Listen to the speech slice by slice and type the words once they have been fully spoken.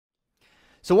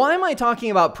So why am I talking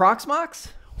about Proxmox?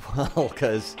 Well,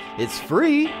 because it's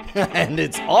free and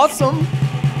it's awesome.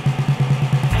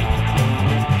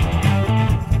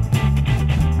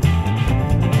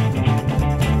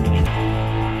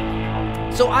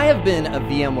 So I have been a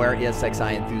VMware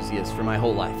ESXi enthusiast for my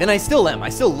whole life, and I still am. I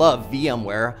still love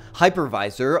VMware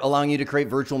Hypervisor, allowing you to create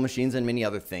virtual machines and many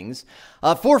other things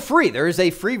for free. There is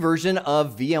a free version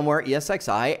of VMware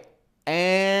ESXi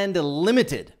and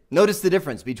limited. Notice the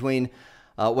difference between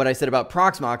what I said about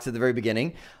Proxmox at the very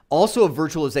beginning. Also a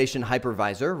virtualization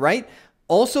hypervisor, right?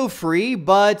 Also free,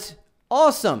 but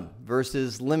awesome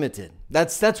versus limited.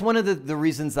 That's one of the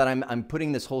reasons that I'm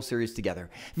putting this whole series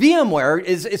together. VMware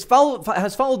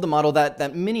has followed the model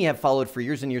that many have followed for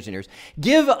years and years and years.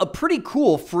 Give a pretty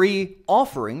cool free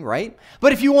offering, right?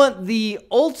 But if you want the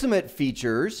ultimate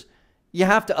features, you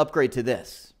have to upgrade to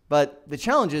this. But the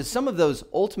challenge is some of those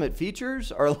ultimate features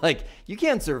are like, you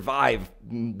can't survive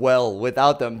well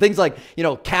without them. Things like, you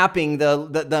know, capping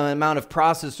the amount of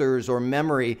processors or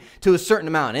memory to a certain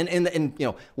amount. And you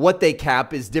know, what they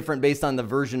cap is different based on the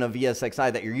version of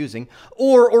ESXi that you're using.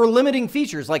 Or limiting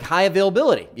features like high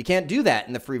availability. You can't do that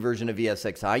in the free version of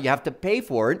ESXi. You have to pay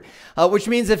for it, which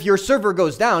means if your server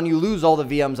goes down, you lose all the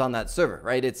VMs on that server,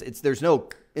 right? There's no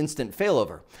instant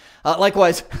failover.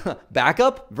 Likewise,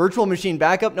 backup, virtual machine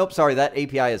backup. Nope, sorry, that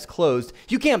API is closed.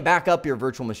 You can't back up your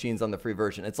virtual machines on the free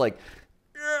version. It's like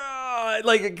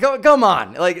come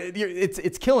on, like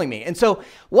it's killing me. And so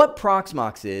what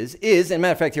Proxmox is, and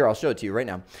matter of fact, here, I'll show it to you right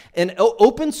now. An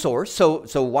open source,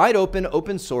 so wide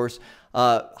open source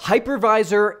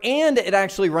hypervisor, and it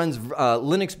actually runs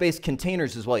Linux-based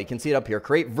containers as well. You can see it up here.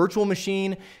 Create virtual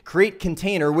machine, create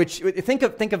container, which think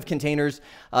of containers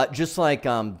just like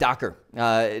Docker.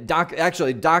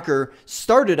 Actually, Docker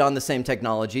started on the same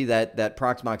technology that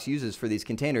Proxmox uses for these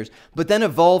containers, but then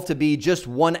evolved to be just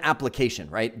one application,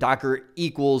 right? Docker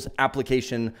equals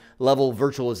application level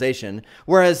virtualization,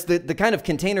 whereas the kind of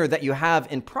container that you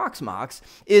have in Proxmox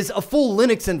is a full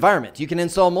Linux environment. You can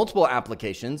install multiple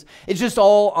applications. It's just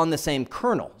all on the same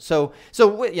kernel. So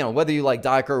you know, whether you like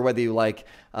Docker or whether you like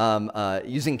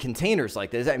using containers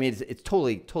like this, I mean, it's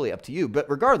totally up to you. But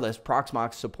regardless,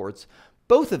 Proxmox supports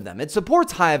both of them. It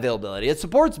supports high availability. It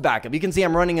supports backup. You can see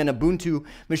I'm running an Ubuntu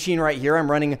machine right here. I'm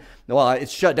running, well,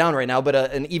 it's shut down right now, but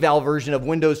an eval version of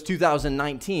Windows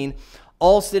 2019.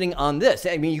 All sitting on this.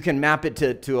 I mean, you can map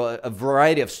it to a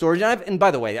variety of storage. And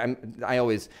by the way, I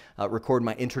always record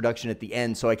my introduction at the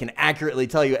end so I can accurately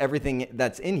tell you everything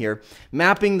that's in here.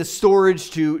 Mapping the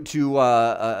storage to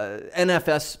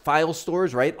NFS file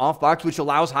stores, right, off box, which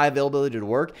allows high availability to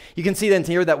work. You can see then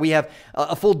here that we have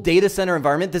a full data center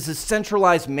environment. This is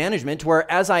centralized management,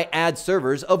 where as I add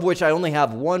servers, of which I only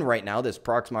have one right now, this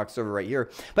Proxmox server right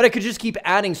here, but I could just keep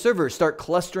adding servers, start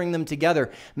clustering them together,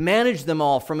 manage them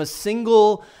all from a single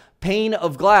pane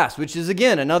of glass, which is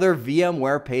again another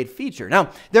VMware paid feature. Now,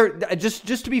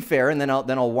 just to be fair, and then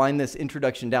I'll wind this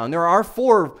introduction down. There are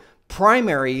 4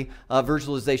 primary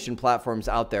virtualization platforms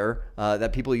out there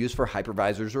that people use for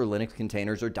hypervisors or Linux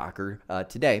containers or Docker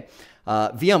today.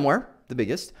 VMware, the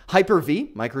biggest,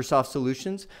 Hyper-V, Microsoft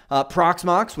Solutions,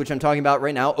 Proxmox, which I'm talking about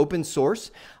right now, open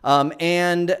source,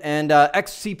 and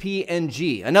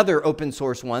XCP-NG, another open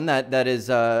source one that is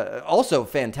also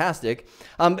fantastic.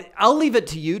 I'll leave it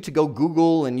to you to go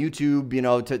Google and YouTube, you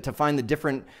know, to find the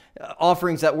different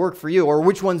offerings that work for you, or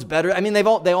which one's better. I mean, they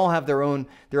all have their own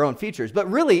features,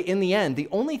 but really, in the end, the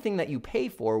only thing that you pay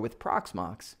for with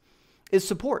Proxmox is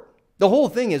support. The whole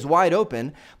thing is wide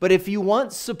open, but if you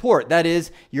want support, that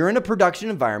is, you're in a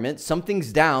production environment,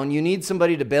 something's down, you need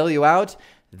somebody to bail you out,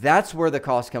 that's where the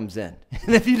cost comes in.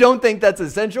 And if you don't think that's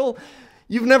essential,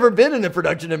 you've never been in a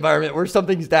production environment where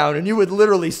something's down and you would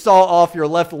literally saw off your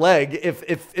left leg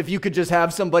if you could just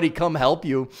have somebody come help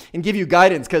you and give you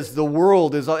guidance, because the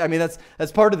world is, I mean,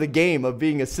 that's part of the game of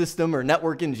being a system or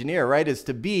network engineer, right, is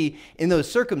to be in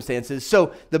those circumstances.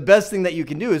 So the best thing that you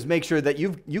can do is make sure that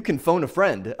you can phone a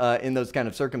friend in those kind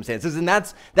of circumstances. And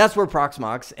that's where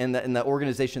Proxmox and the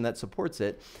organization that supports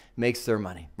it makes their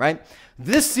money, right?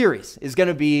 This series is going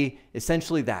to be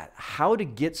essentially that, how to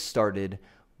get started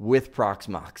with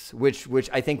Proxmox, which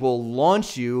I think will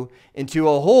launch you into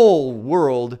a whole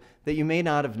world that you may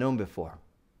not have known before,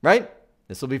 right?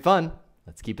 This will be fun.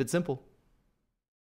 Let's keep it simple.